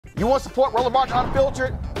You want to support Roland Martin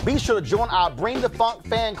Unfiltered? Be sure to join our Bring the Funk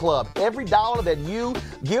fan club. Every dollar that you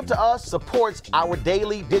give to us supports our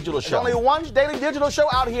daily digital show. There's only one daily digital show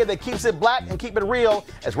out here that keeps it black and keep it real.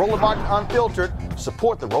 As Roland Martin Unfiltered.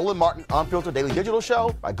 Support the Roland Martin Unfiltered daily digital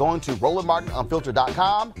show by going to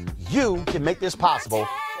RolandMartinUnfiltered.com. You can make this possible.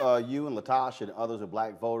 You and Latasha and others with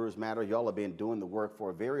Black Voters Matter, y'all have been doing the work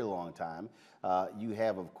for a very long time. You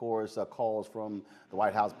have, of course, calls from the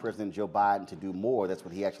White House President Joe Biden to do more. That's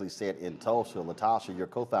what he actually said in Tulsa. Latasha, your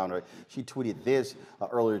co-founder, she tweeted this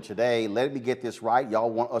earlier today. Let me get this right. Y'all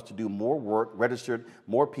want us to do more work, registered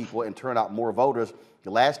more people, and turn out more voters.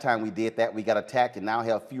 The last time we did that, we got attacked and now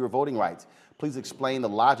have fewer voting rights. Please explain the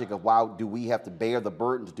logic of why do we have to bear the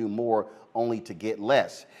burden to do more only to get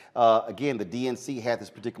less. Again, the DNC had this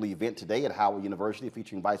particular event today at Howard University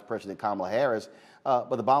featuring Vice President Kamala Harris.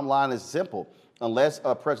 But the bottom line is simple. Unless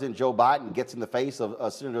President Joe Biden gets in the face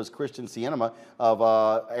of Senators Christian Sinema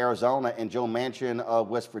of Arizona and Joe Manchin of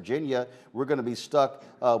West Virginia, we're going to be stuck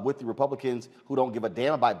with the Republicans who don't give a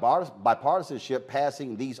damn about bipartisanship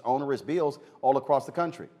passing these onerous bills all across the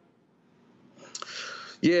country.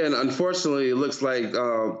 Yeah, and unfortunately, it looks like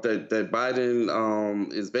that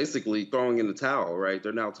Biden is basically throwing in the towel, right?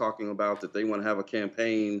 They're now talking about that they want to have a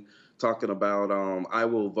campaign talking about I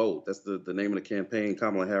will vote. That's the name of the campaign.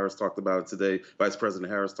 Kamala Harris talked about it today. Vice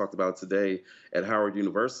President Harris talked about it today at Howard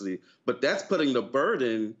University. But that's putting the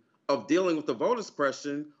burden of dealing with the voter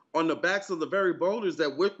suppression on the backs of the very voters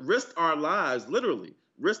that risked our lives, literally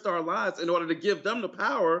risked our lives in order to give them the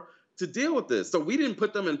power to deal with this. So we didn't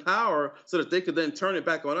put them in power so that they could then turn it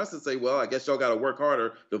back on us and say, well, I guess y'all got to work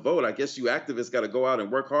harder to vote. I guess you activists got to go out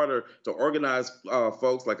and work harder to organize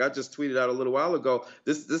folks. Like I just tweeted out a little while ago,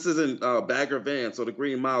 this isn't Bagger Vance or the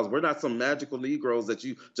Green Miles. We're not some magical Negroes that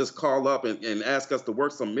you just call up and ask us to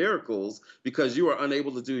work some miracles because you are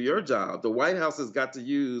unable to do your job. The White House has got to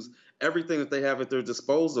use everything that they have at their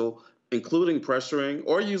disposal, including pressuring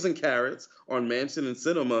or using carrots on Manchin and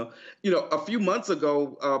Sinema. You know, a few months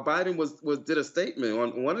ago, Biden did a statement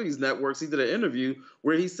on one of these networks. He did an interview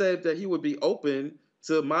where he said that he would be open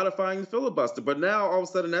to modifying the filibuster. But now all of a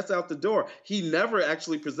sudden that's out the door. He never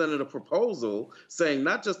actually presented a proposal saying,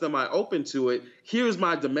 not just am I open to it, here's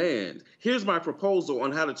my demand. Here's my proposal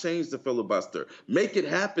on how to change the filibuster. Make it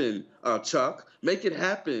happen, Chuck. Make it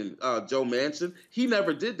happen, Joe Manchin. He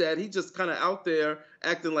never did that. He just kind of out there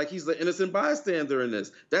acting like he's the innocent bystander in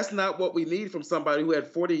this. That's not what we need from somebody who had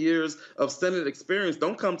 40 years of Senate experience.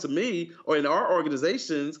 Don't come to me or in our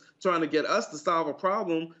organizations trying to get us to solve a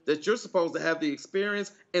problem that you're supposed to have the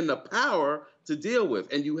experience and the power to deal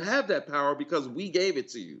with. And you have that power because we gave it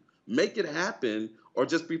to you. Make it happen or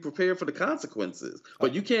just be prepared for the consequences.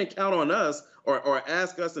 But you can't count on us or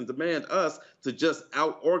ask us and demand us to just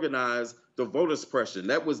out-organize the voter suppression.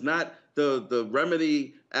 That was not the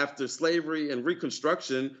remedy after slavery and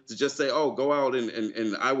Reconstruction to just say, oh, go out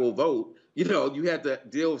and I will vote. You know, you had to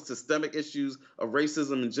deal with systemic issues of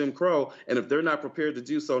racism and Jim Crow. And if they're not prepared to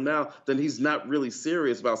do so now, then he's not really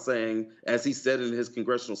serious about saying, as he said in his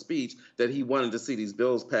congressional speech, that he wanted to see these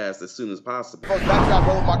bills passed as soon as possible. Back to our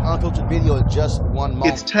Roland Martin Unfiltered video in just one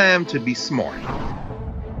moment. It's time to be smart.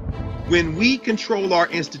 When we control our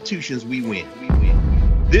institutions, we win.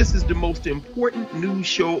 This is the most important news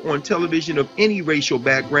show on television of any racial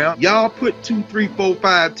background. Y'all put $2, $3, $4, $5,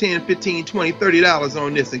 $10, $15, $20, $30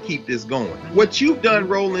 on this and keep this going. What you've done,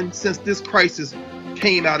 Roland, since this crisis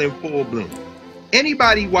came out in full bloom.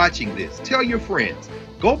 Anybody watching this, tell your friends.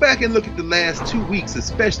 Go back and look at the last 2 weeks,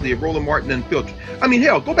 especially of Roland Martin Unfiltered. I mean,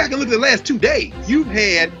 hell, go back and look at the last 2 days. You've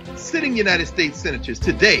had sitting United States senators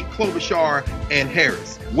today, Klobuchar and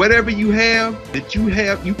Harris. Whatever you have,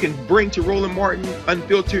 you can bring to Roland Martin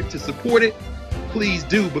Unfiltered to support it, please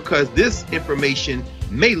do, because this information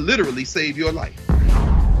may literally save your life.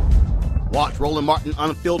 Watch Roland Martin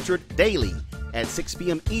Unfiltered daily at 6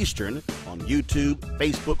 p.m. Eastern on YouTube,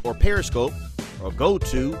 Facebook, or Periscope, or go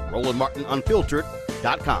to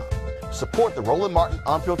RolandMartinUnfiltered.com. Support the Roland Martin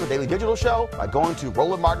Unfiltered Daily Digital Show by going to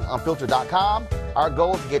RolandMartinUnfiltered.com. Our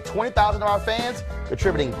goal is to get 20,000 of our fans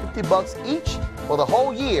contributing $50 each for the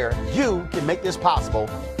whole year. You can make this possible.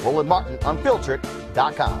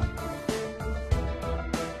 RolandMartinUnfiltered.com.